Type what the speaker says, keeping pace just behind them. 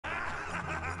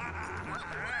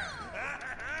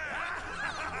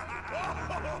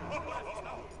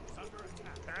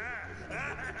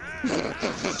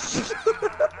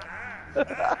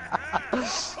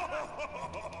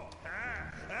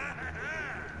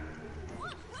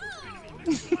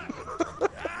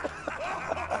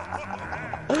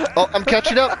Oh, I'm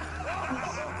catching up.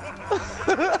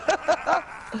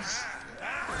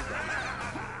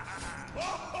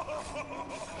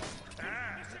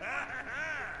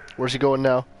 Where's he going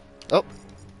now? Oh.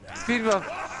 Speed bump.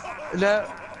 No,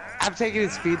 I'm taking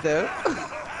his speed though.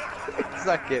 He's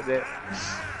not getting it.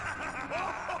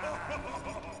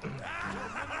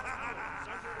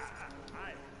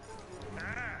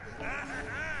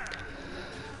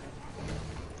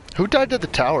 Who died to the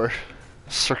tower?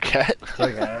 Serket?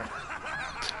 Okay.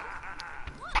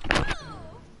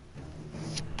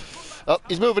 Oh,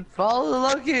 he's moving. Follow the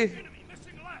Loki.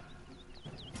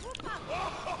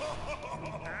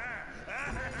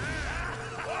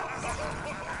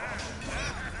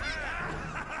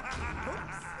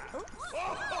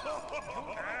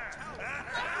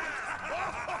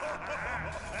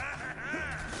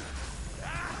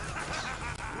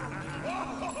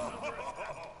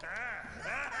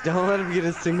 Don't let him get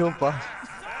a single buff.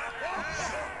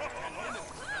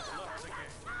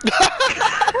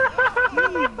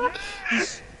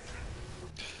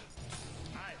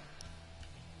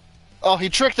 Oh, he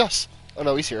tricked us. Oh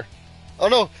no, he's here. Oh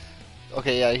no.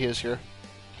 Okay, yeah, he is here.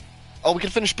 Oh, we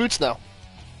can finish boots now.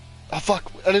 Oh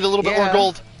fuck, I need a little bit more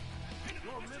gold.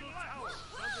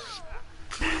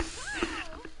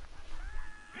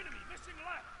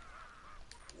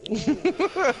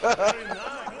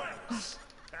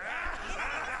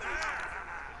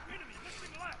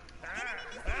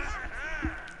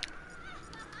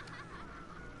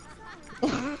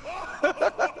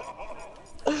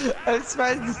 I'm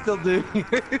surprised he's still doing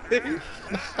anything.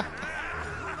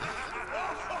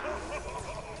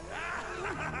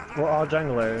 We're all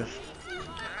junglers.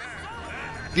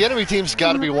 The enemy team's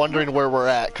got to be wondering where we're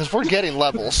at, because we're getting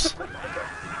levels.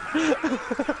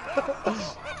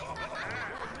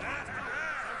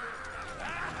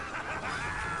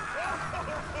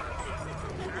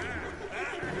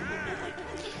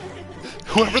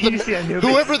 Whoever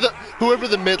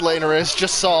the mid laner is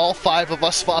just saw all 5 of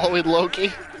us following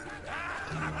Loki.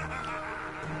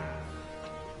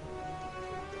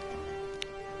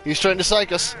 He's trying to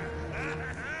psych us.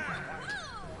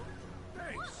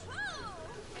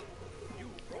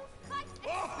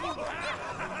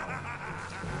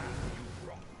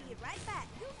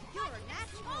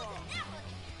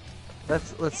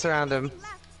 Let's surround him.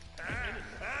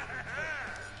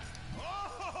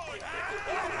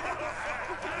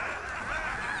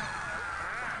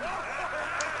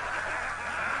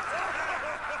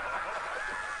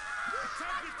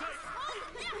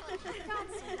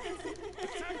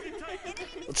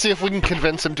 Let's see if we can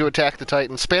convince him to attack the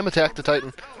Titan. Spam attack the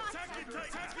Titan.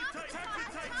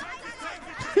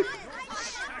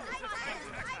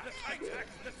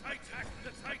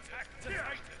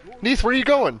 Neith, where are you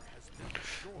going?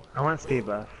 I want speed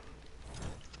buff.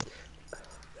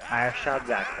 I have shot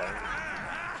back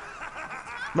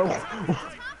though. No.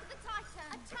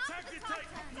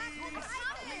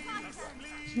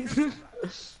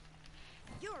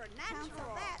 You're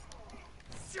natural.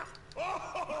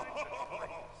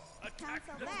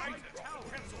 Cancel that.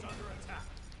 Cancel under attack.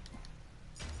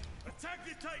 Attack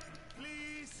the Titan,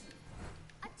 please.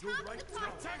 Attack the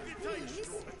Titan, please.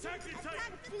 Attack the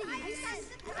Titan.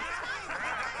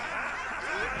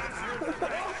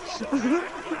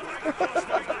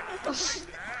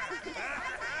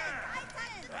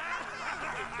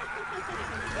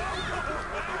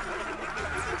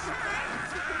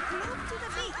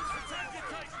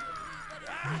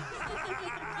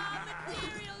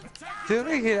 Do you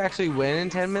think we could actually win in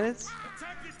 10 minutes?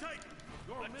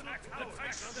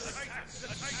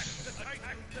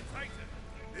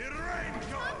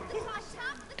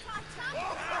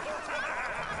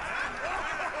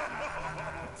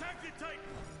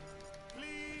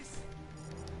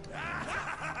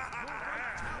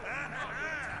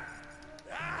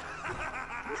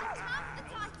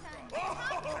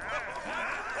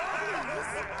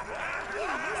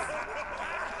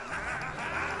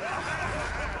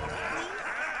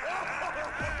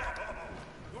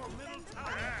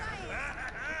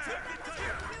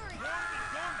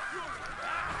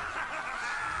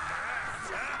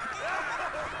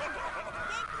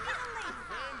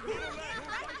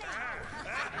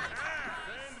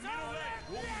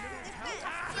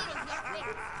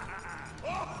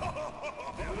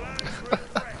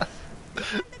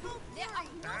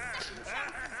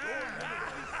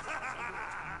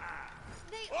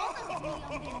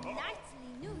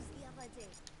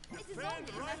 This is only a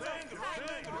matter of time before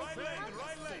he comes.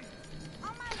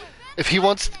 On my way. If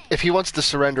he wants to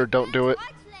surrender, don't do it. Right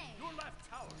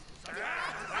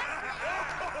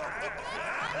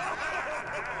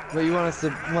lane. But you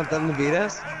want them to beat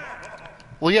us?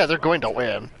 Well, yeah, they're going to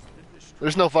win.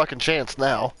 There's no fucking chance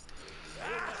now.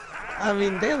 I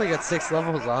mean, they only got 6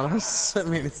 levels on us. I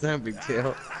mean, it's no big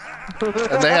deal.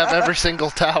 And they have every single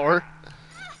tower.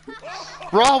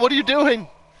 Raw, what are you doing?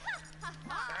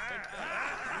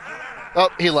 Oh,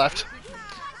 he left.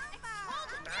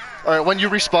 Alright, when you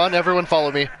respawn, everyone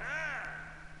follow me.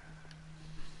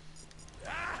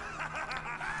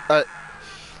 Alright,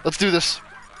 let's do this.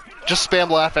 Just spam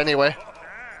laugh anyway.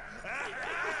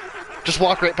 Just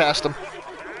walk right past him.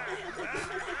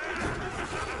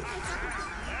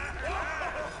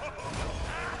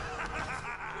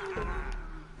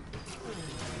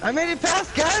 I made it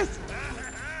past, guys!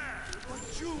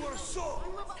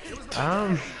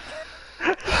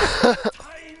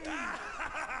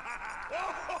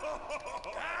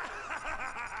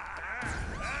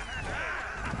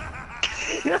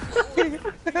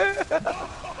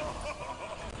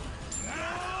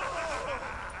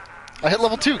 I hit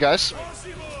level 2, guys.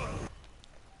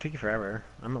 Took you forever.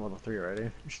 I'm at level 3 already.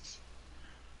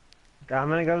 I'm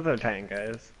gonna go to the Titan,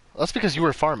 guys. That's because you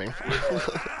were farming.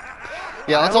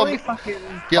 Yeah, I let's all only fucking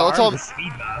let's all farmed the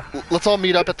speed buff. let's all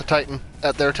meet up at the Titan,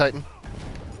 at their Titan.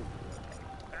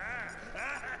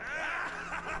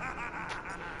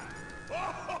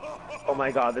 Oh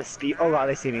my god, this speed. Oh god,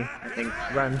 they see me. I think.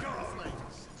 Run.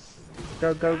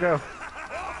 Go, go, go.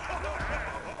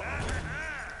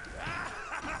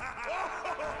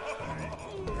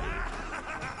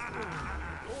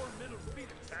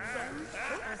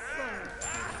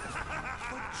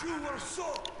 You were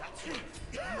so. That's it.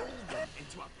 Lull them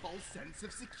into a false sense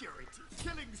of security.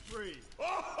 Killing spree.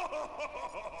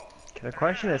 The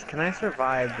question is, can I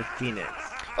survive the Phoenix?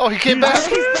 Oh, he came back.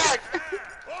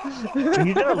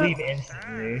 He's gonna leave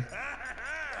instantly.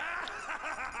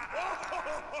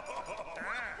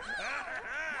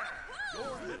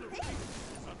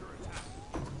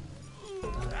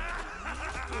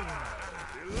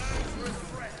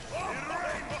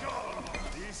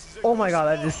 Oh my god,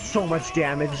 that is so much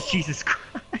damage, Jesus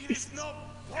Christ.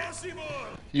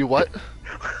 You what?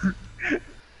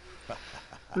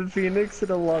 The Phoenix did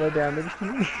a lot of damage to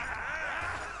me.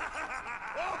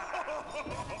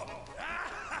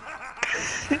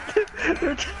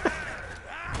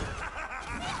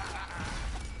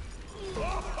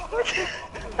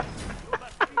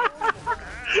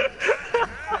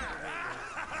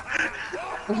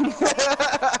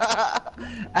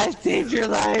 I saved your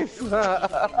life! Oh no,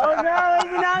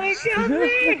 Tsunami killed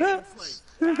me!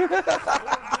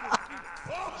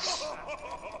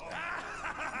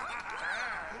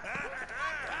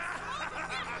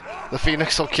 The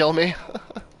Phoenix will kill me.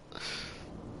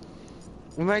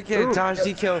 We might get a dodge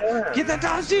D kill. Get that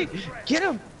dodge D! Get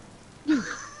him!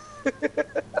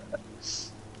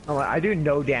 Oh, I do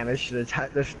no damage to the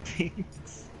things.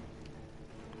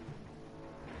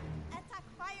 Attack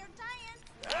fire giants.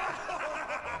 Attack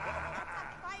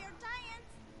fire giants.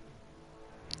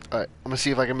 Alright, I'm gonna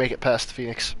see if I can make it past the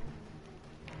Phoenix.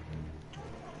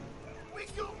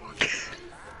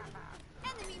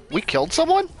 Enemy We killed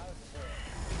someone?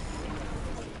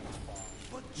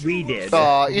 We did.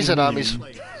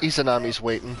 Izanami's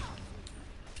waiting.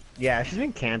 Yeah, she's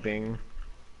been camping.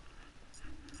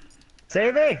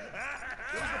 Save me!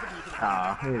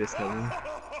 Aw, maybe this killed me.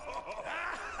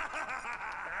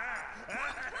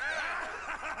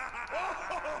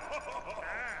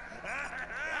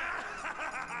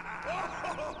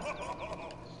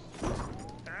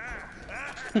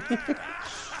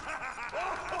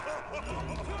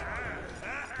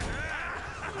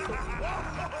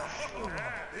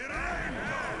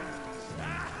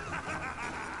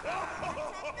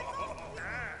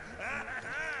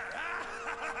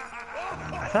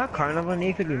 I thought Carnival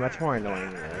Knee could be much more annoying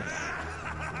than this.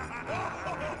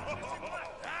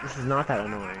 This is not that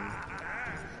annoying.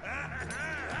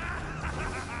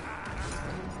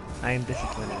 I am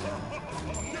disappointed.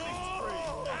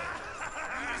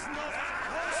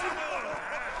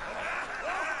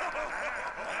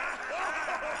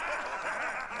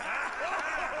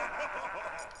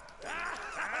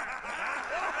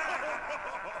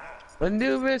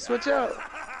 Anubis, watch out!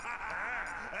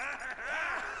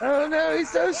 Oh no,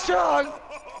 he's so strong!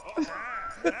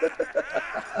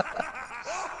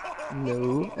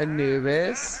 No,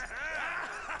 Anubis.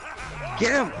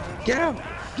 Get him! Get him!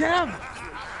 Get him!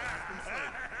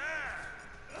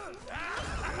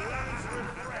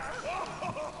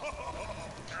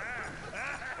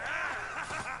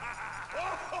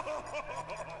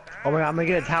 Oh my god, I'm gonna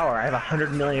get a tower. I have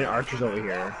 100 million archers over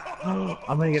here. I'm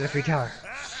gonna get a free tower.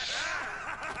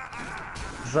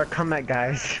 This is our comeback,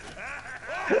 guys.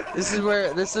 This is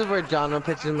where John will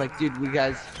pitch in like, dude, we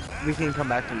can come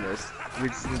back from this. We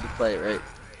just need to play it right.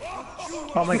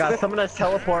 Oh my god, someone has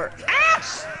teleport.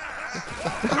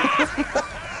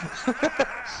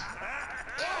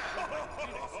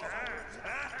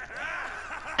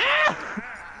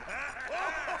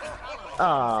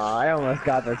 Aw, I almost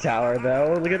got the tower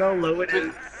though. Look at how low it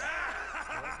is.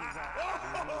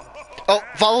 Oh,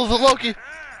 follow the Loki.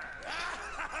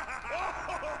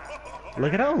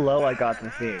 Look at how low I got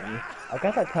the thing. I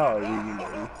got that tower really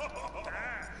low.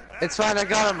 It's fine, I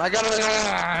got him. I got him.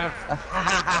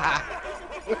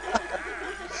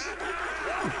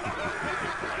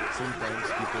 Sometimes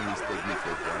people mistake me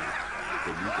for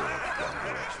the leader of One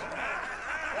Direction.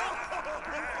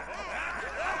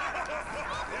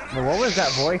 But what was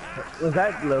that voice? Was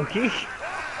that Loki?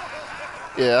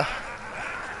 Yeah.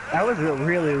 That was a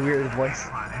really weird voice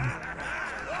line.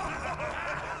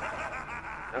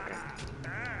 Okay.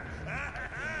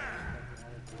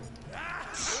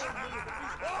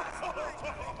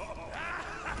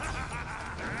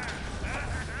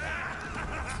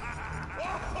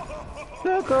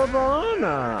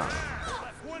 Chocobana!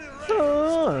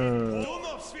 Oh,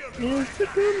 it's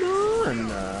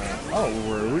Chocobana! Oh,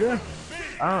 rude.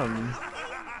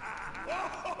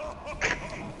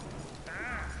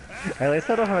 At least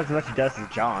I don't have as much dust as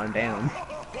John, damn.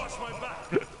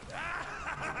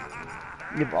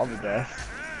 Give all the dust.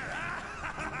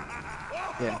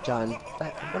 Yeah, John,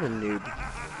 what a noob.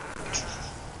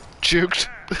 Juked.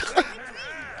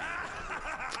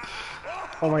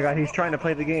 Oh my god, he's trying to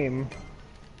play the game.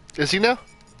 Is he now?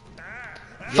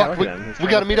 Yeah, Fuck, look at him. He's we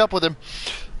trying gotta to meet play- up with him.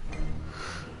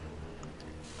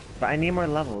 But I need more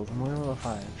levels. I'm only level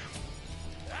 5.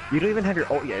 You don't even have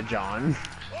your ult yet, John.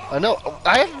 I know.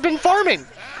 I haven't been farming.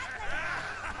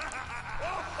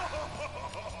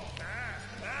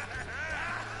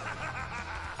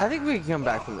 I think we can come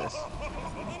back from this.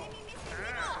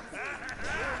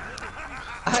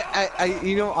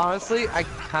 You know, honestly, I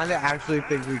kind of actually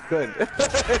think we could.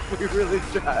 If we really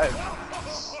tried.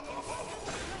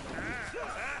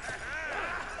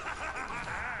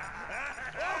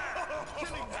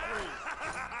 Killing spree.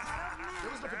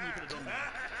 There was nothing you could have done there.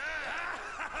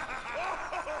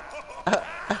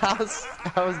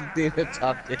 How's Dina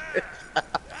talking?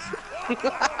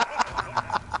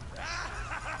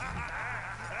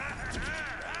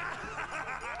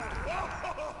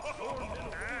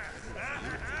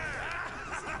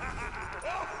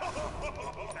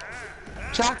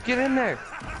 Chalk, get in there!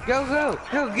 Go, go!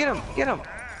 Go, get him! Get him!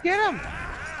 Get him!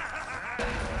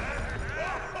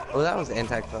 Oh, that was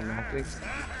anticlimactic.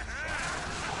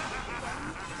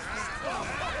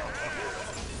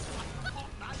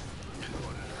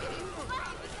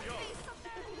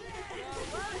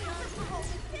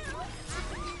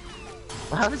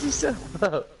 How is he so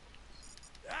low?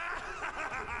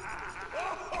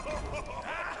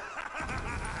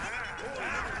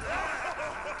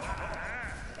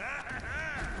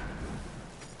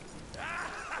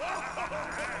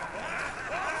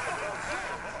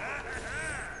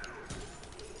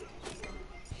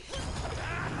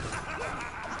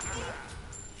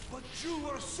 But you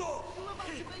were so.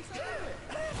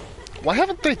 Why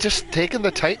haven't they just taken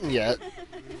the Titan yet?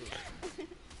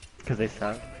 Because they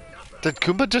suck. Did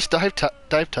Kumba just dive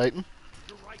Titan?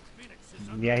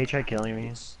 Yeah, he tried killing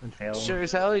me and failed. Sure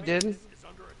as hell he did. Gank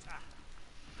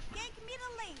me the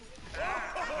link.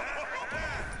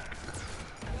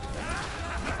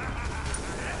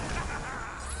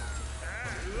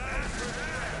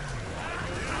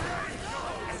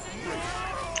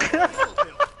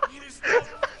 It is not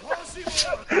possible.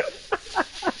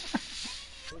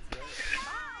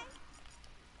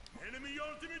 Enemy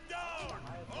ultimate down.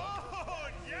 Oh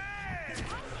yeah. Ulti is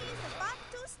about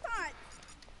to start.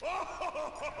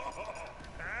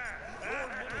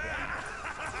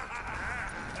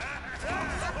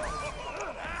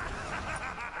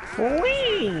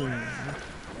 Whee!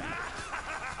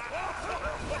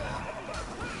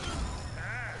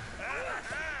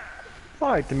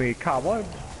 Fight me, coward.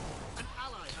 An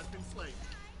ally has been slain.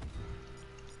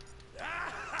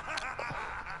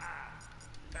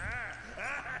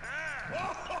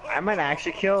 I might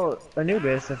actually kill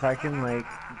Anubis if I can, like,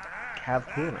 have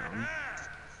cooldown.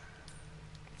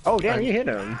 Oh, damn, you hit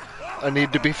him. I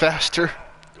need to be faster.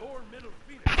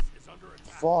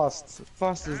 Faust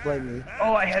is lightning.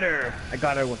 Oh, I hit her. I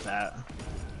got her with that.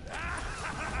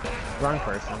 Wrong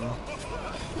person.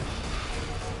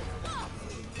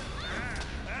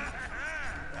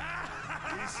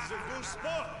 This is a good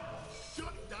spot.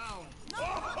 Shut down.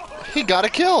 He got a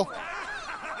kill.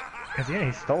 Cause yeah,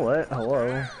 he stole it. Hello.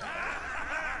 Help,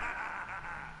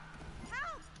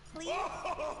 please.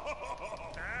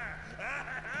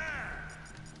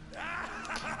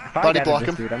 If I Body got block this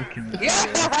him. dude, I'm killing him.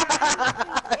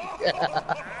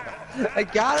 I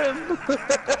got him.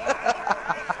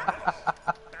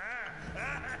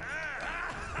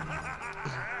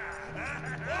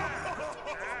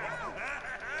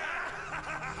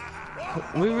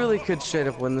 We really could straight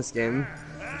up win this game.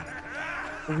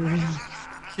 We really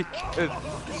could.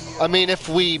 I mean, if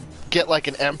we get like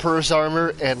an Emperor's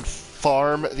armor and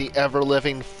farm the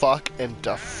ever-living fuck and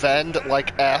defend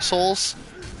like assholes,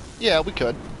 yeah, we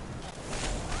could.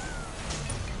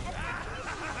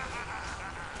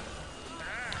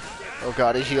 Oh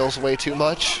god, he heals way too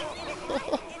much.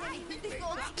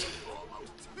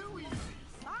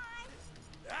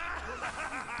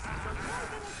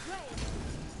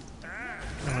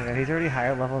 Oh my god, he's already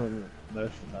higher level than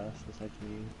most of us, besides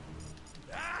me.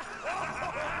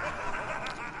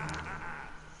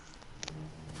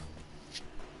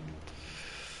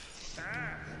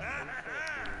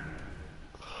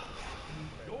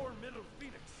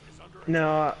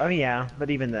 No, oh yeah, but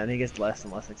even then he gets less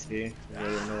and less XP.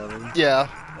 Really no level. Yeah,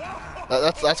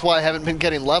 that's why I haven't been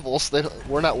getting levels.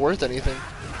 We're not worth anything.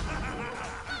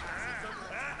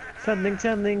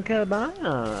 Something, come on.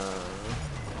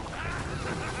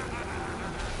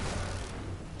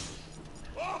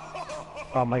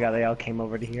 Oh my god, they all came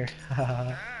over to here.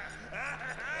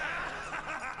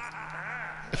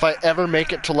 If I ever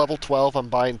make it to level 12, I'm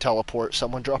buying teleport.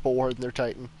 Someone drop a ward in their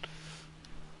Titan.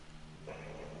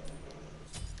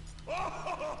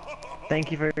 Thank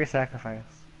you for your sacrifice.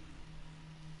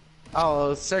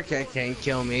 Oh, Sir can't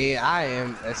kill me. I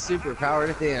am a super powered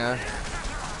Athena.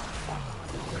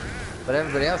 But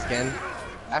everybody else can.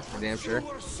 That's for damn sure.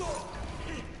 There was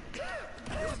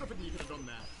nothing you could have done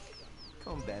there.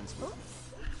 Come dance with me.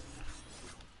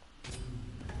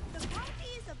 The party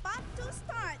is about to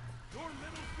start.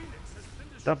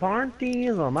 The party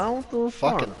is about to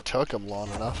start. Fucking took him long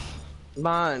enough. Come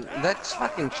on, that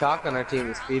fucking chalk on our team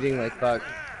is feeding like fuck.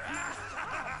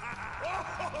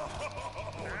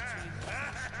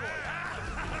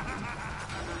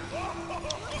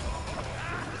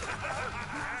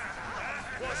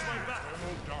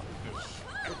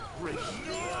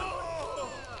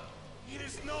 It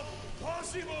is not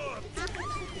possible.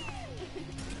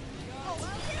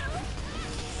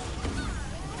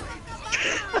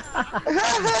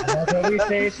 That's what we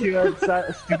say to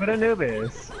a stupid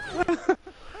Anubis.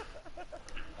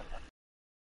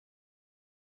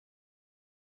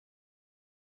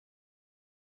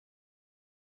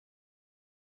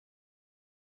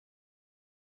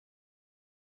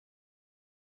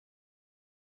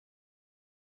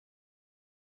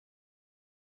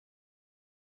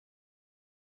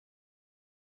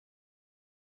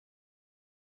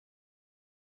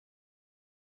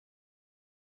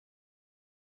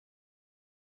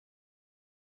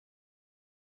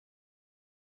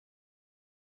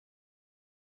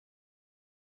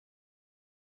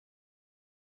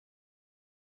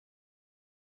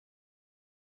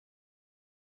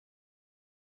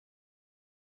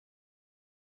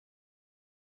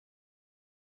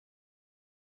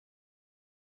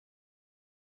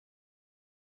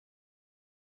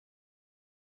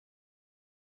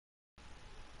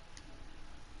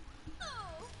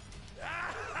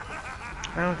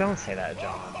 Oh, don't say that,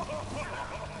 John.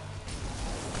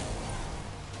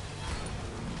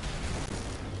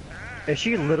 Is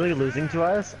she literally losing to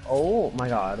us? Oh my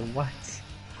god, what?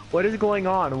 What is going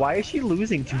on? Why is she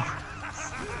losing to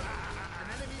us?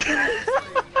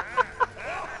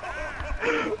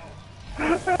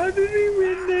 How did we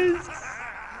win this?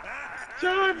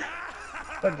 John!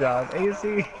 Good job,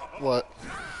 AC. What?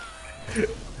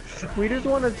 We just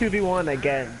won a 2v1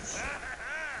 against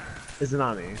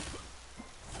Izanami.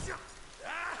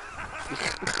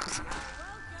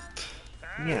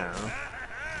 Yeah.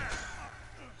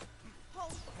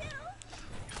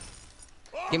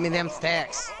 Give me them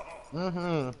stacks.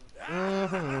 Oh,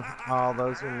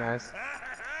 those are nice.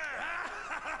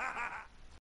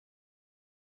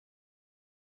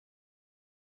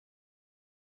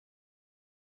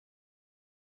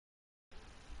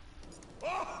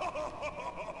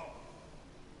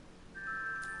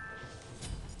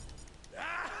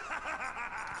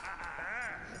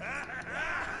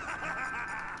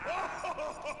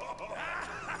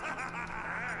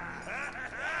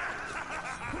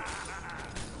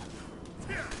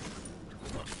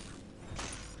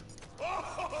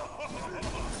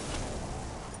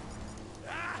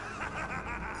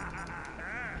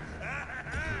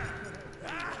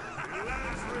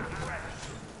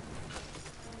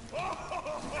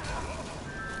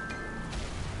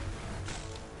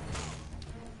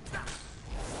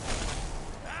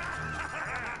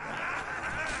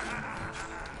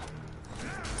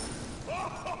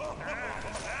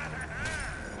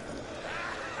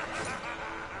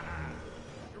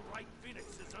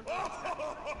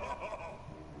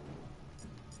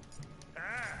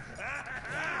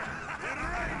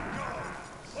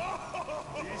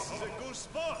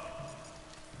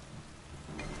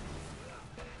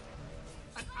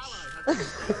 But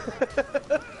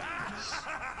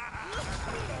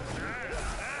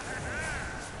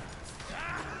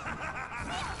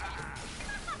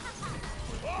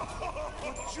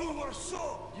you were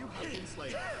so. You have been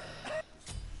slain.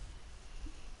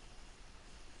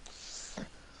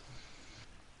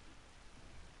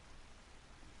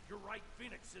 You're right,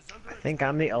 Phoenix is under I think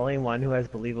I'm the only one who has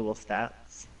believable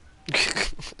stats.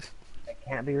 It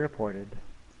can't be reported.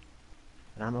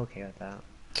 And I'm okay with that.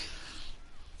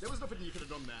 There was nothing you could have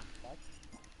done there.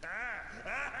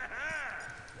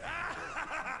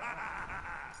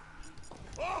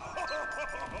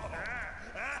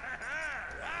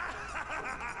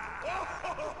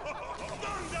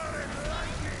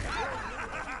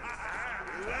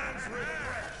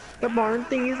 The barn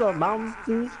thing is a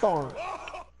mountain storm.